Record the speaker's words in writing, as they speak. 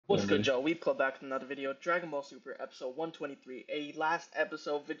What's good, Joe? We pulled back another video. Dragon Ball Super episode 123. A last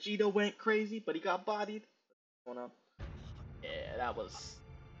episode, Vegeta went crazy, but he got bodied. What's going on? Yeah, that was...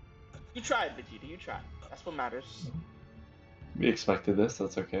 You tried, Vegeta. You tried. That's what matters. We expected this.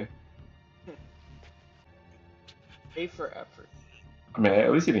 That's okay. A for effort. I mean,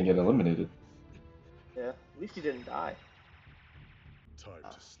 at least he didn't get eliminated. Yeah, at least he didn't die.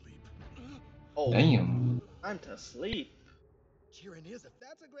 Time to sleep. Oh, damn. Time to sleep. Jiren is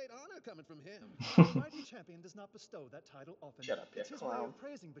that's a great honor coming from him. The mighty champion does not bestow that title often. Shut up, It's yeah, his way clown. of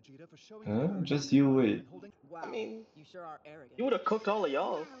praising Vegeta for showing Just you wait. Wow, I mean, you sure are arrogant. you would have cooked all of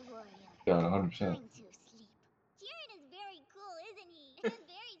y'all. Yeah, 100%. Time to sleep. Jiren is very cool, isn't he? And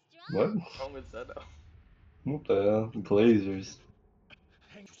very strong. What? What's wrong with Zeno? What the hell? Glazers.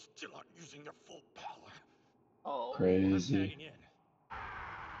 You still aren't using your full power. Oh, Crazy. here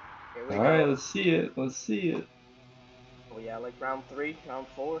we Alright, go. let's see it. Let's see it. Oh yeah, like round 3, round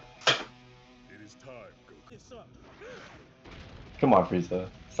 4. It is time, Goku. It's up. Come on, Frieza.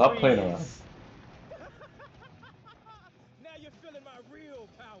 Stop playing around. Please. Now you're feeling my real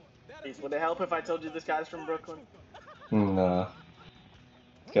power. Please, would it help if I told you this guy's from Brooklyn? Nah.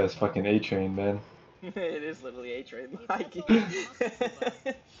 This guy's fucking A-Train, man. It is literally A-Train. Like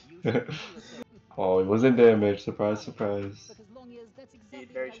Oh, he wasn't damaged. Surprise, surprise. Because long ears, that's exactly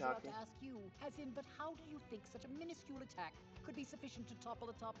very what I was about to shocking. ask you. As in, but how do you think such a minuscule attack could be sufficient to topple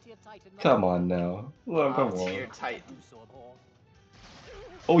a top-tier titan? Come on now. Well, come on. Tier Titan.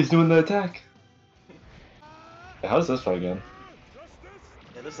 Oh, he's doing the attack. How's this fight again?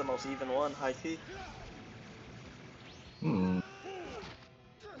 Yeah, this is the most even one, high key. Hmm.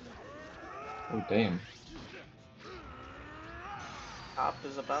 Oh, damn. Top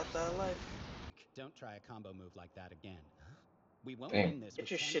is about that life. Don't try a combo move like that again. We won't Damn. win this. Get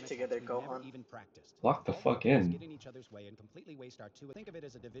with your 10 shit together, attacks we've never Gohan. even practiced. Lock the All fuck we do is in. Get in each other's way and completely waste our two. Think of it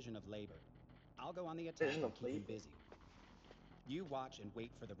as a division of labor. I'll go on the attack Division and of keep him labor. busy. You watch and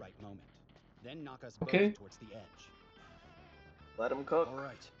wait for the right moment. Then knock us Okay. both towards the edge. Let him cook. All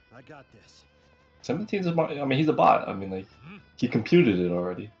right, I got this. 17's a bot. I mean, he's a bot. I mean, like, he computed it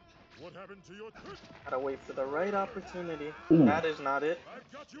already. What happened to your trick? Gotta wait for the right opportunity. Ooh. That is not it.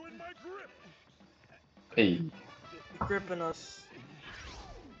 I've got you in my grip. Hey. He's gripping us.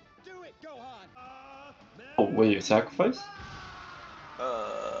 Do it, Gohan! Oh, wait, sacrifice?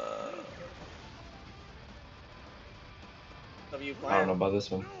 W I don't plan. know about this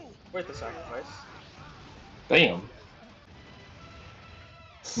one. Where's the sacrifice? Damn.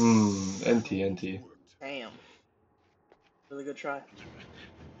 NT. Damn. Really good try.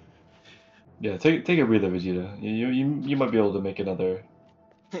 Yeah, take a breather, Vegeta. You might be able to make another.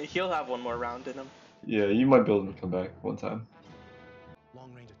 He'll have one more round in him. Yeah, you might be able to come back one time.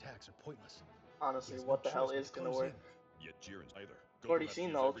 Long-range attacks are pointless. Honestly, He has what no the hell choice is but gonna close work? in. Yet Jiren's either. I've already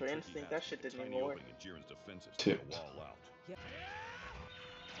seen the Ultra Instinct. That shit didn't even work. Tipped.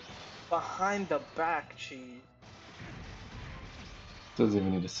 Behind the back, cheese. Doesn't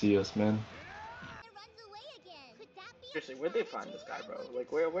even need to see us, man. It runs away again. Could that be Seriously, where'd they find this guy, bro?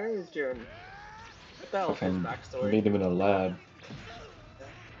 Like, where is Jiren? What the hell is his Fucking backstory? made him in a lab.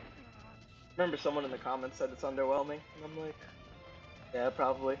 Remember someone in the comments said it's underwhelming, and I'm like, yeah,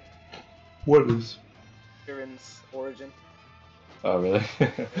 probably. What is? Jiren's origin. Oh, really?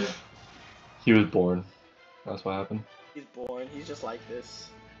 He was born. That's what happened. He's born, he's just like this.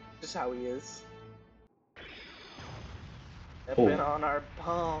 Just how he is. Stepping Oh. on our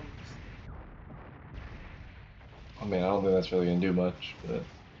bombs. I mean, I don't think that's really gonna do much, but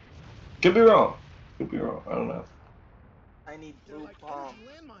could be wrong. Could be wrong. I don't know. I need blue bomb.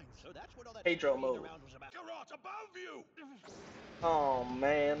 So that's what all that Pedro screaming mode. around was about. Kakarot, above you! Oh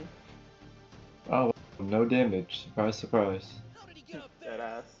man. Oh, no damage. Surprise, surprise. How did he get up Dead there?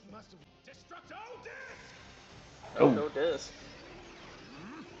 ass. He must have destructo disc! Oh. No disc.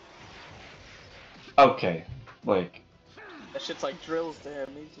 Okay, like That shit's like drills to him.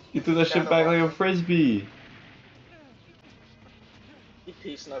 he threw that shit back like a frisbee. He's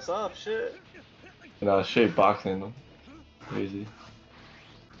piecing us up, shit. And straight boxing. Crazy.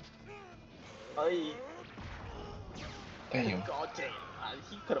 Aye. Damn. God damn.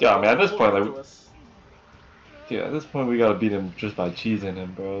 He could've Yeah, I mean, at this pulled point, up like, to us. Yeah, at this point we gotta beat him just by cheesing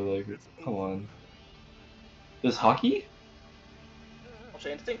him, bro. Like, come on. This hockey?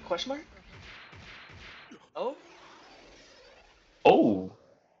 Ultra Instinct? Question mark? Oh? Oh.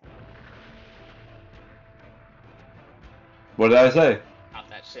 What did I say? Not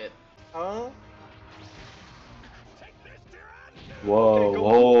that shit. Huh? Take this, Jiren! Whoa, Okay, Goku.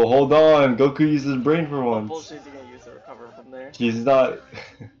 whoa, hold on. Goku used his brain for What once. bullshit is he gonna use to recover from there? He's not.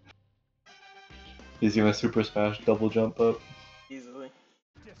 He's gonna super smash double jump up. Easily.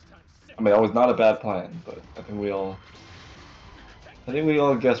 I mean, that was not a bad plan, but I think we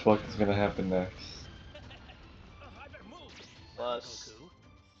all guess what is gonna happen next. Plus,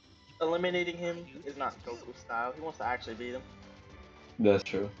 eliminating him is not Goku's style. He wants to actually beat him. That's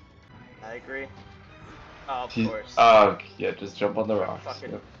true. I agree. Oh, of He's, course. yeah, just jump on the rocks.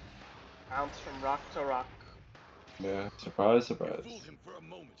 Fucking Yep. bounce from rock to rock. Yeah, surprise, surprise.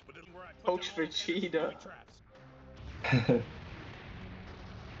 Coach Vegeta.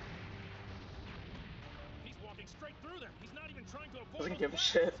 Doesn't give a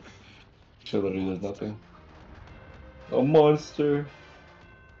shit. She literally does nothing. A monster.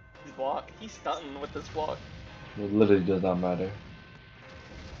 He's stunting with this walk. It literally does not matter.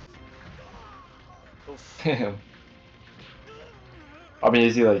 Oof. Damn. I mean,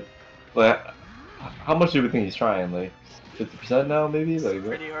 is he like, how much do we think he's trying? Like, 50% now, maybe? Like, what?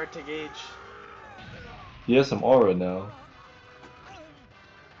 Pretty hard to gauge. He has some aura now.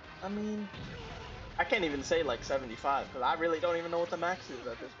 I mean, I can't even say like 75 because I really don't even know what the max is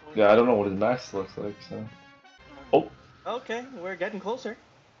at this point. Yeah, I don't know what his max looks like, so. Oh. Okay, we're getting closer.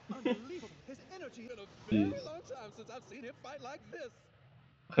 Unbelievable. His energy. It's been been a a very long time since I've seen him fight like this.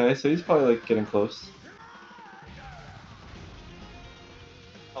 Okay, so he's probably like getting close.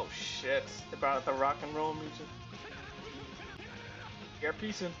 Oh shit, they brought out the rock and roll music. We are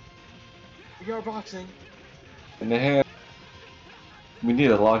piecing. We are boxing. In the hand. We need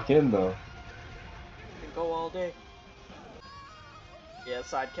to lock in though. We can go all day. Yeah,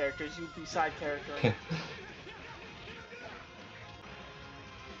 side characters, you be side character.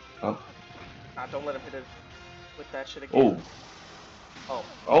 Oh. Nah, don't let him hit it with that shit again. Oh. Oh.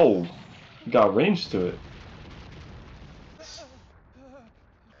 Oh. You got range to it.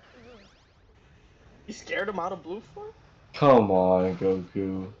 You scared him out of blue form? Come on,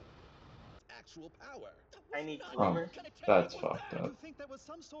 Goku. Actual power. I need Oh, glimmer. that's fucked up. You think there was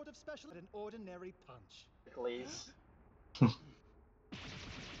some sort of special an ordinary punch? Glaze.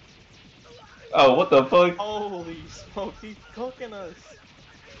 Oh, what the fuck? Holy smokes, he's cooking us.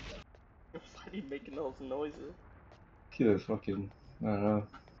 Why are you making those noises? He is fucking, I don't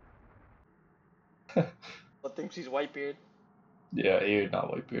know. What thinks he's Whitebeard? Yeah, you're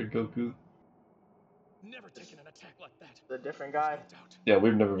not Whitebeard, Goku. Never taken an attack like that. The different guy. No doubt. Yeah,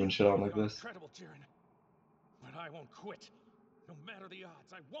 we've never been shit on like this. Incredible, Jiren. But I won't quit. No matter the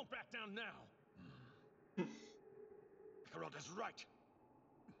odds, I won't back down now. Hiraga's right.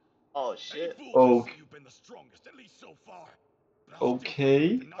 Oh shit. Any fool Oh. can say you've been the strongest, at least so far. But I'll still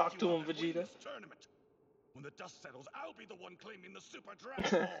Okay. knock Talk you to out him, and win Vegeta. this tournament. When the dust settles, I'll be the one claiming the Super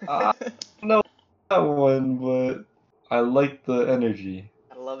Dragon Ball. I don't know that one, but I like the energy.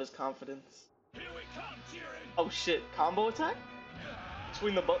 I love his confidence. Here we come, Jiren. Oh shit, combo attack?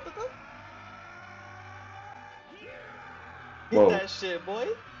 Between the both of them? Hit Whoa. that shit, boy.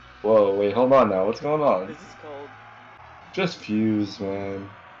 Whoa, wait, hold on now. What's going on? This is called Just fuse, man.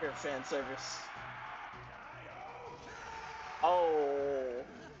 pure fan service. Oh.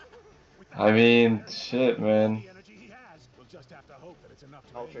 I mean, shit, man. The energy he has. We'll just have to hope that it's enough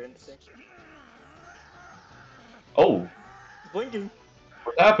to Ultra end this. instinct. Oh, He's blinking.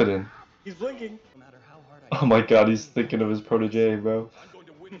 what's happening? He's blinking. No matter how hard I Oh my god, he's thinking of his protege, bro. I'm going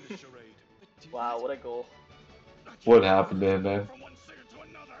to win this charade. Wow, what a goal. What happened to him, man? From one Saiyan to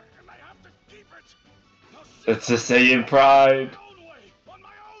another, and I have to keep it. I'll show It's the Saiyan pride. my own way, on my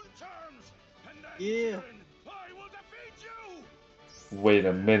own terms. And then, Yeah. Jiren, I will defeat you. Wait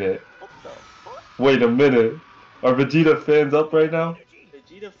a minute. What the fuck? Wait a minute. Are Vegeta fans up right now?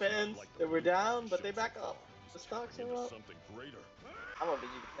 Vegeta fans, they were down, but they back up. The stocks are up. Something greater. I'm a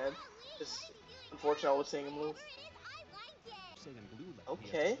Vegeta fan. It's unfortunate I was seeing him lose. Saiyan blue level he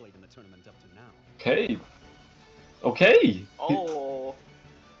has Okay. displayed in the tournament up to now. Okay. Okay. Oh.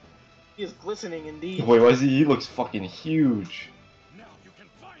 He is glistening indeed. Wait, why is he looks fucking huge. Now you can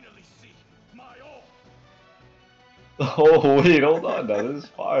finally see my all. Oh, wait, hold on now. This is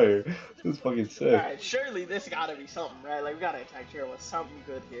fire. This is fucking sick. Alright, surely this gotta be something, right? Like, we gotta attack Jiren with something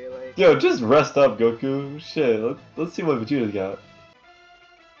good here. Like, Yo, just rest up, Goku. Shit, let's see what Vegeta's got.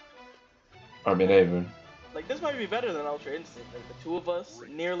 I mean, even. like, this might be better than Ultra Instinct. Like, the two of us,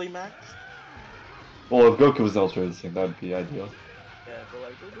 nearly maxed. Well, if Goku was Ultra Instinct, that'd be ideal. Yeah, but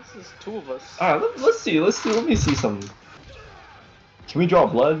like, this is two of us. Alright, let's see, let me see some. Can we draw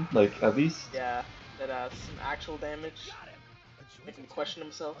blood, like, at least? Yeah, that some actual damage. Make him question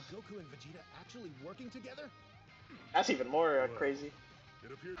himself. Are Goku and Vegeta actually working together? That's even more crazy.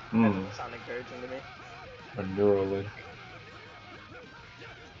 It appears That Hmm, doesn't sound encouraging to me. a Neuralink.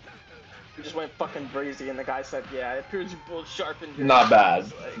 We just went fucking brazy, and the guy said, "Yeah, it appears you both sharpened your." Not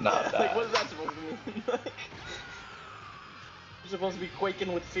bad, Like, not yeah, bad. Like, what is that supposed to mean? Like, supposed to be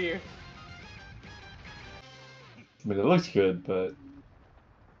quaking with fear. I mean, it looks good, but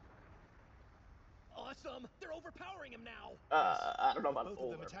Awesome! They're overpowering him now! I don't know about With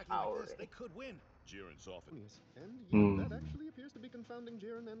both of them attacking like overpowering. this, they could win. Jiren's often. Yes, and yet Hmm. that actually appears to be confounding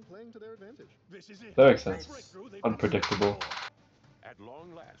Jiren and playing to their advantage. This is it. that makes sense. Breakthrough they've been Unpredictable. searching for. At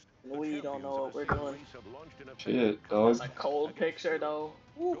long last, the We don't know what champions we're of a doing. race have launched an Shit, offensive dog. That's a cold picture though.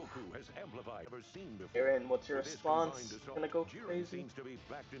 Woo. Goku has amplified ever seen before. Jiren, what's your With his response? combined assault, Gonna go Jiren crazy? seems to be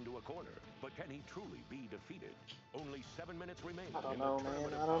backed into a corner, but can he truly be defeated? Only 7 minutes remain. I don't in know, the man.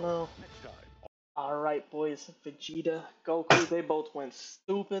 Tournament I of don't Power. know. Next time. Alright, boys. Vegeta, Goku, they both went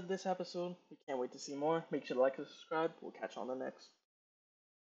stupid this episode. We can't wait to see more. Make sure to like and subscribe. We'll catch you on the next.